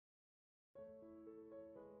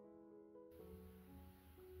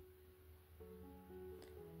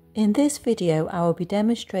In this video I will be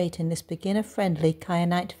demonstrating this beginner-friendly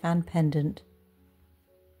Kyanite fan pendant.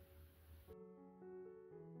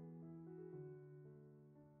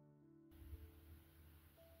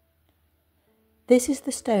 This is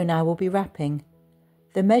the stone I will be wrapping.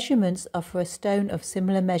 The measurements are for a stone of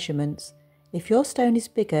similar measurements. If your stone is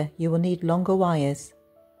bigger, you will need longer wires.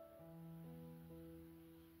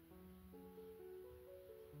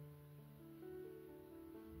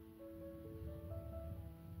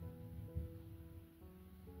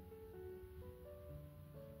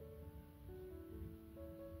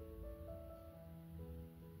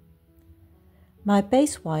 My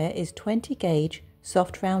base wire is 20 gauge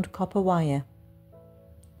soft round copper wire.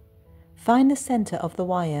 Find the centre of the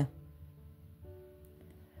wire.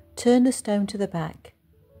 Turn the stone to the back.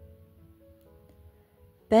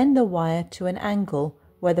 Bend the wire to an angle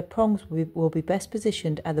where the prongs will be best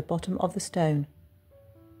positioned at the bottom of the stone.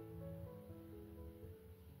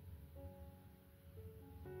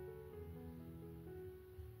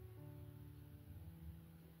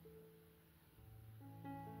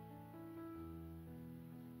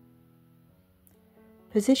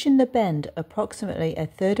 Position the bend approximately a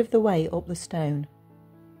third of the way up the stone.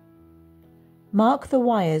 Mark the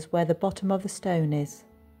wires where the bottom of the stone is.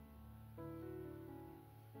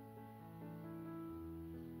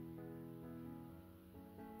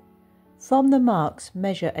 From the marks,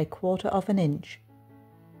 measure 1/4 inch.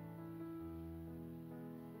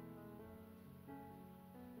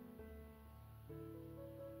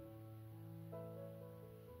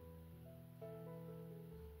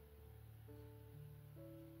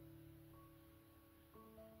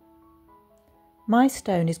 My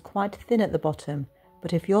stone is quite thin at the bottom,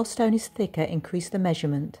 but if your stone is thicker, increase the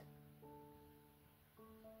measurement.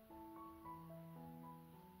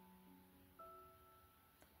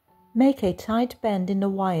 Make a tight bend in the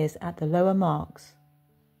wires at the lower marks.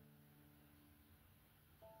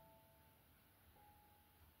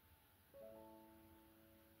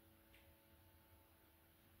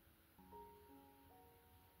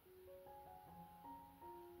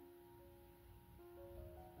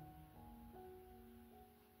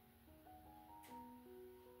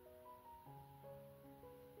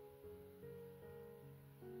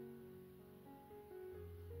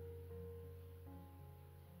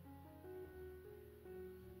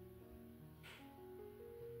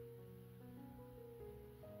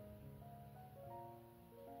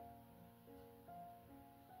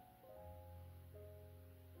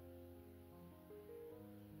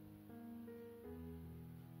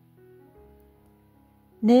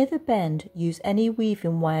 Near the bend, use any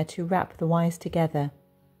weaving wire to wrap the wires together.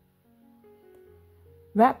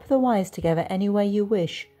 Wrap the wires together any way you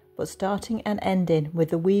wish, but starting and ending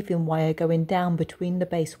with the weaving wire going down between the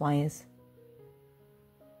base wires.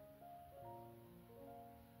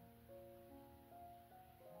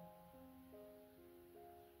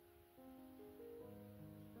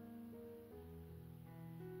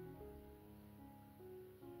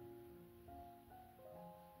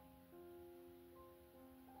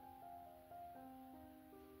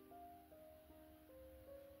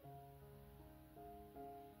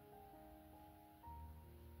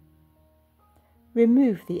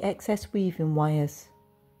 Remove the excess weaving wires.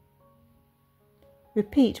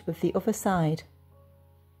 Repeat with the other side.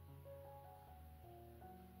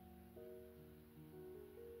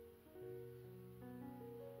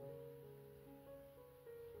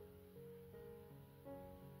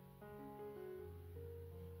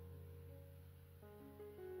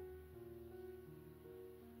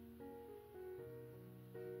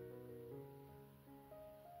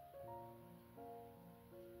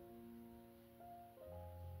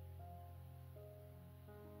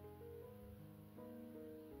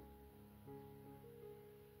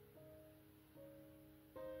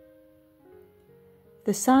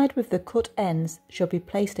 The side with the cut ends shall be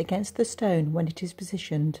placed against the stone when it is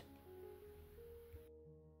positioned.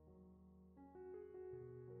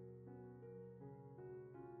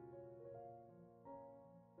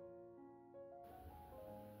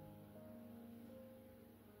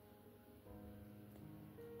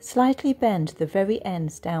 Slightly bend the very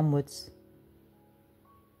ends downwards.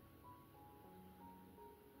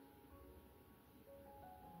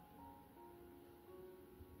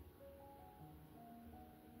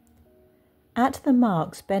 At the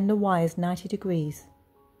marks, bend the wires 90 degrees.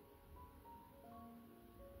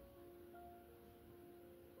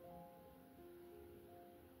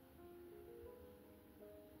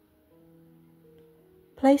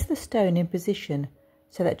 Place the stone in position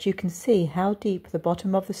so that you can see how deep the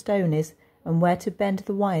bottom of the stone is and where to bend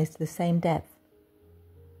the wires to the same depth.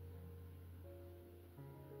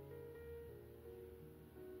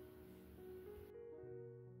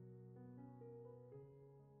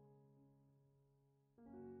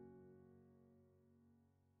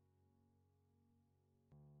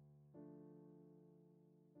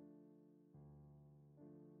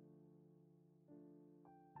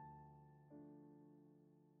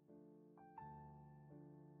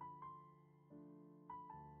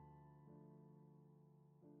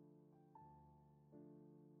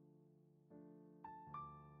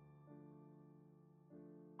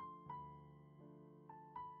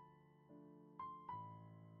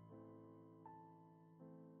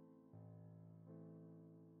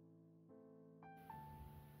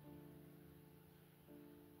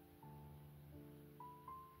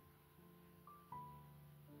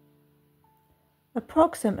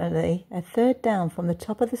 Approximately a third down from the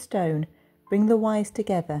top of the stone, bring the wires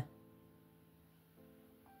together.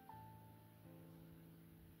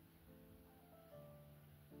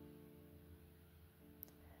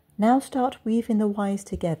 Now start weaving the wires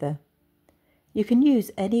together. You can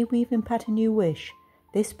use any weaving pattern you wish.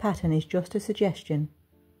 This pattern is just a suggestion.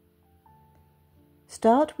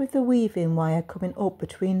 Start with the weaving wire coming up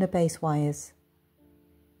between the base wires.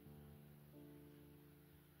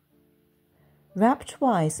 Wrap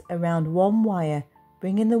twice around one wire,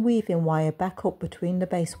 bringing the weaving wire back up between the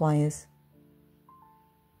base wires.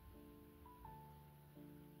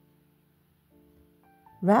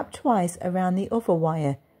 Wrap twice around the other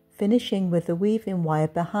wire, finishing with the weaving wire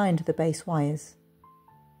behind the base wires.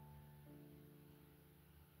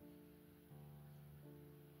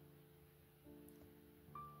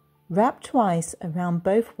 Wrap twice around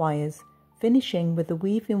both wires, finishing with the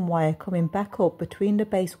weaving wire coming back up between the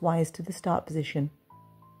base wires to the start position.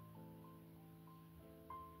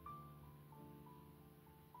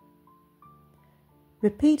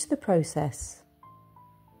 Repeat the process.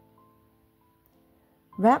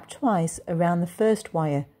 Wrap twice around the first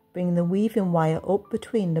wire, bringing the weaving wire up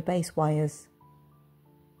between the base wires.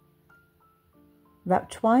 Wrap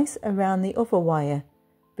twice around the other wire,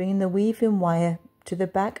 bringing the weaving wire to the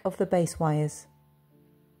back of the base wires.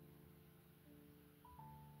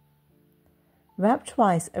 Wrap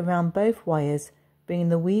twice around both wires, bringing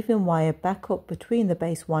the weaving wire back up between the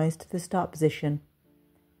base wires to the start position.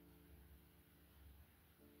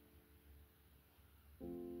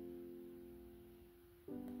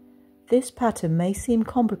 This pattern may seem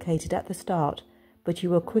complicated at the start, but you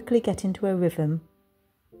will quickly get into a rhythm.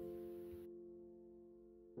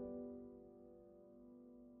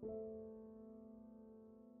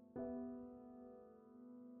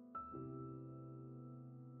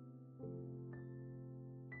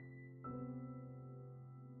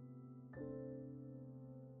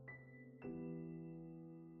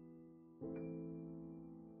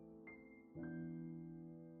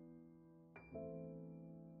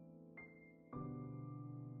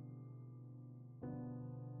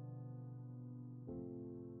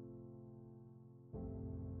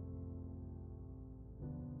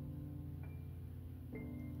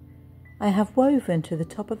 I have woven to the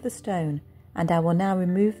top of the stone, and I will now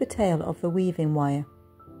remove the tail of the weaving wire.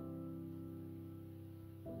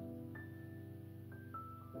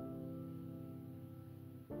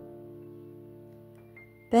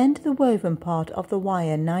 Bend the woven part of the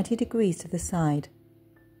wire 90 degrees to the side.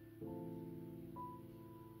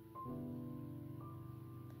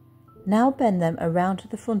 Now bend them around to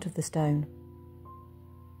the front of the stone.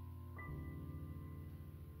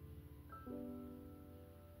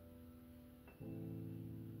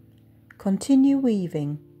 Continue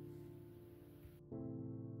weaving.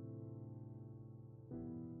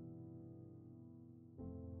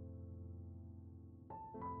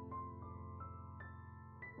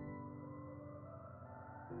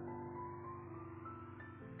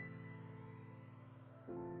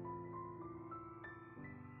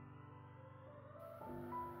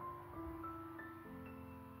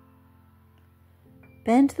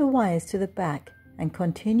 Bend the wires to the back and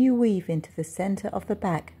continue weaving to the centre of the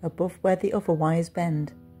back above where the other wires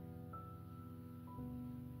bend.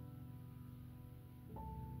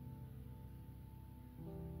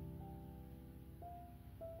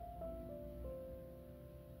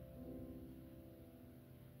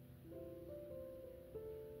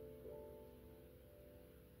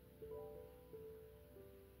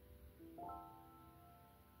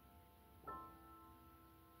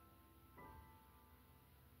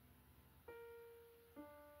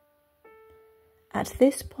 At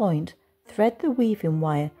this point, thread the weaving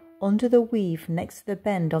wire under the weave next to the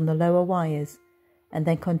bend on the lower wires, and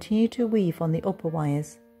then continue to weave on the upper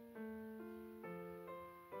wires.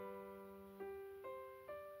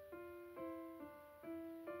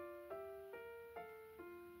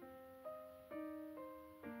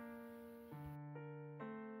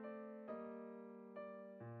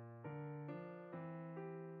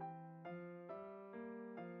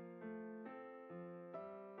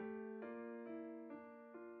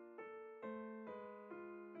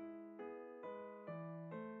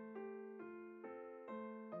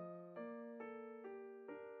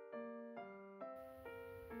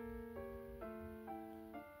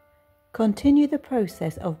 Continue the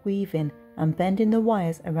process of weaving and bending the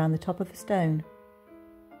wires around the top of the stone.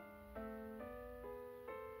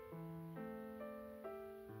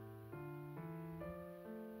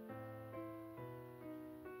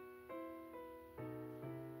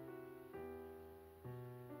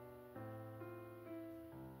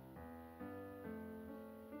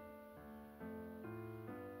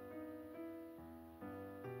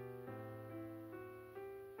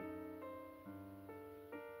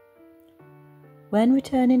 When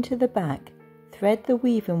returning to the back, thread the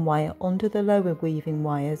weaving wire under the lower weaving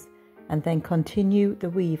wires and then continue the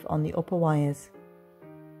weave on the upper wires.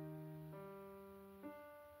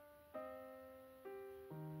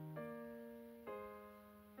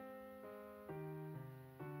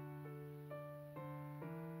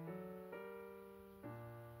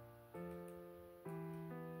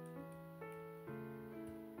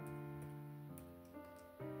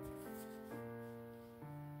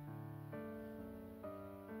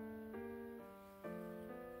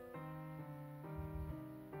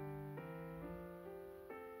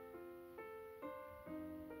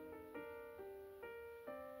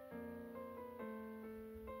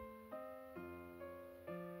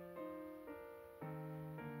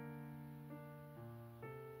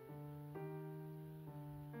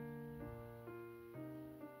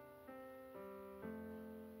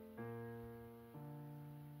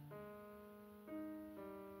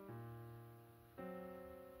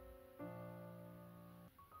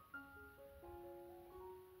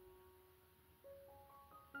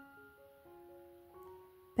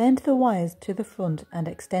 Bend the wires to the front and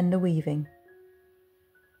extend the weaving.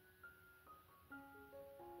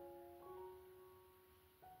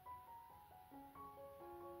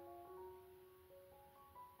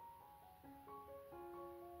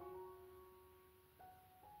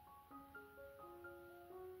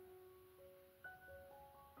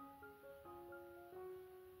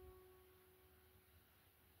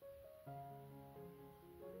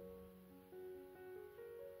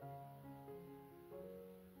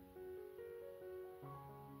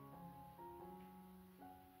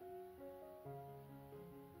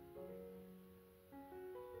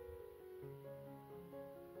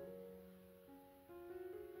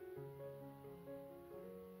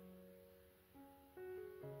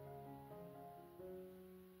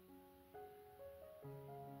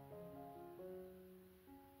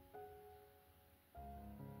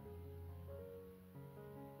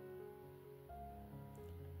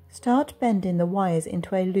 Start bending the wires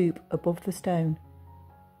into a loop above the stone.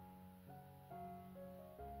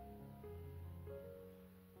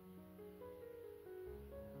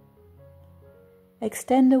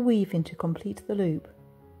 Extend the weaving to complete the loop.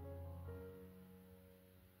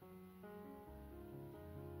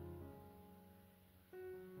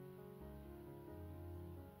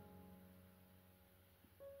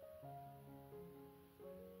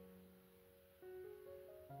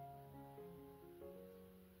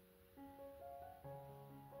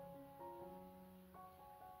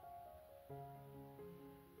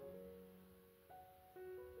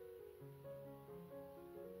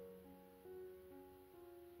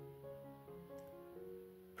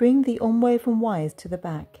 Bring the unwoven wires to the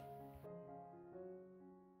back.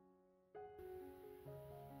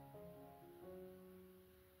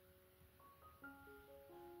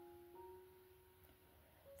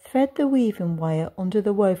 Thread the weaving wire under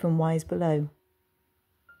the woven wires below.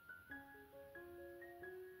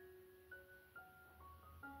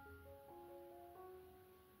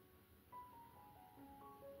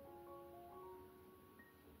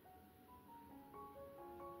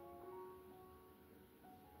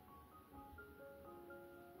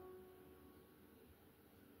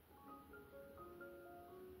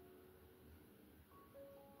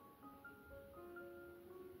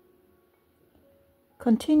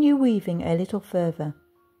 Continue weaving a little further.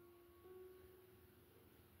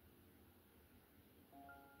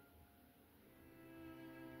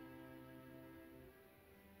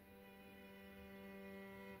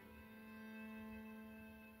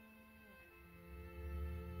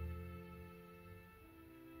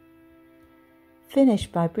 Finish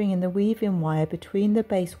by bringing the weaving wire between the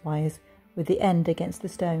base wires with the end against the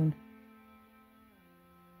stone.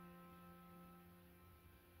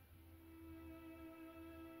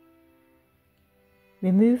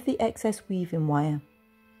 Remove the excess weaving wire.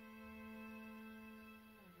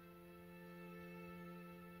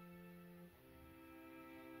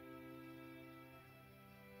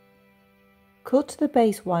 Cut the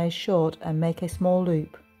base wires short and make a small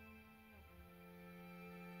loop.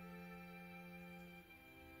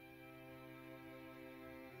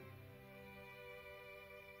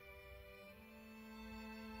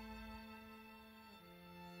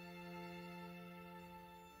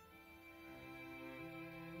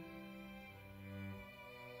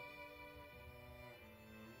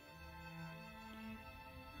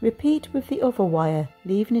 Repeat with the other wire,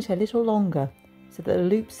 leaving it a little longer so that the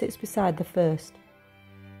loop sits beside the first.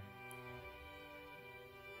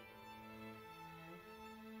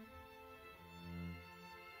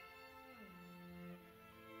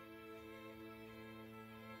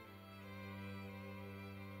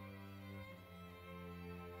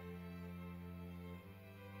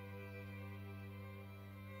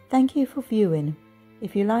 Thank you for viewing.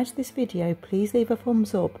 If you liked this video, please leave a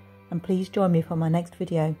thumbs up and please join me for my next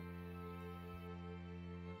video.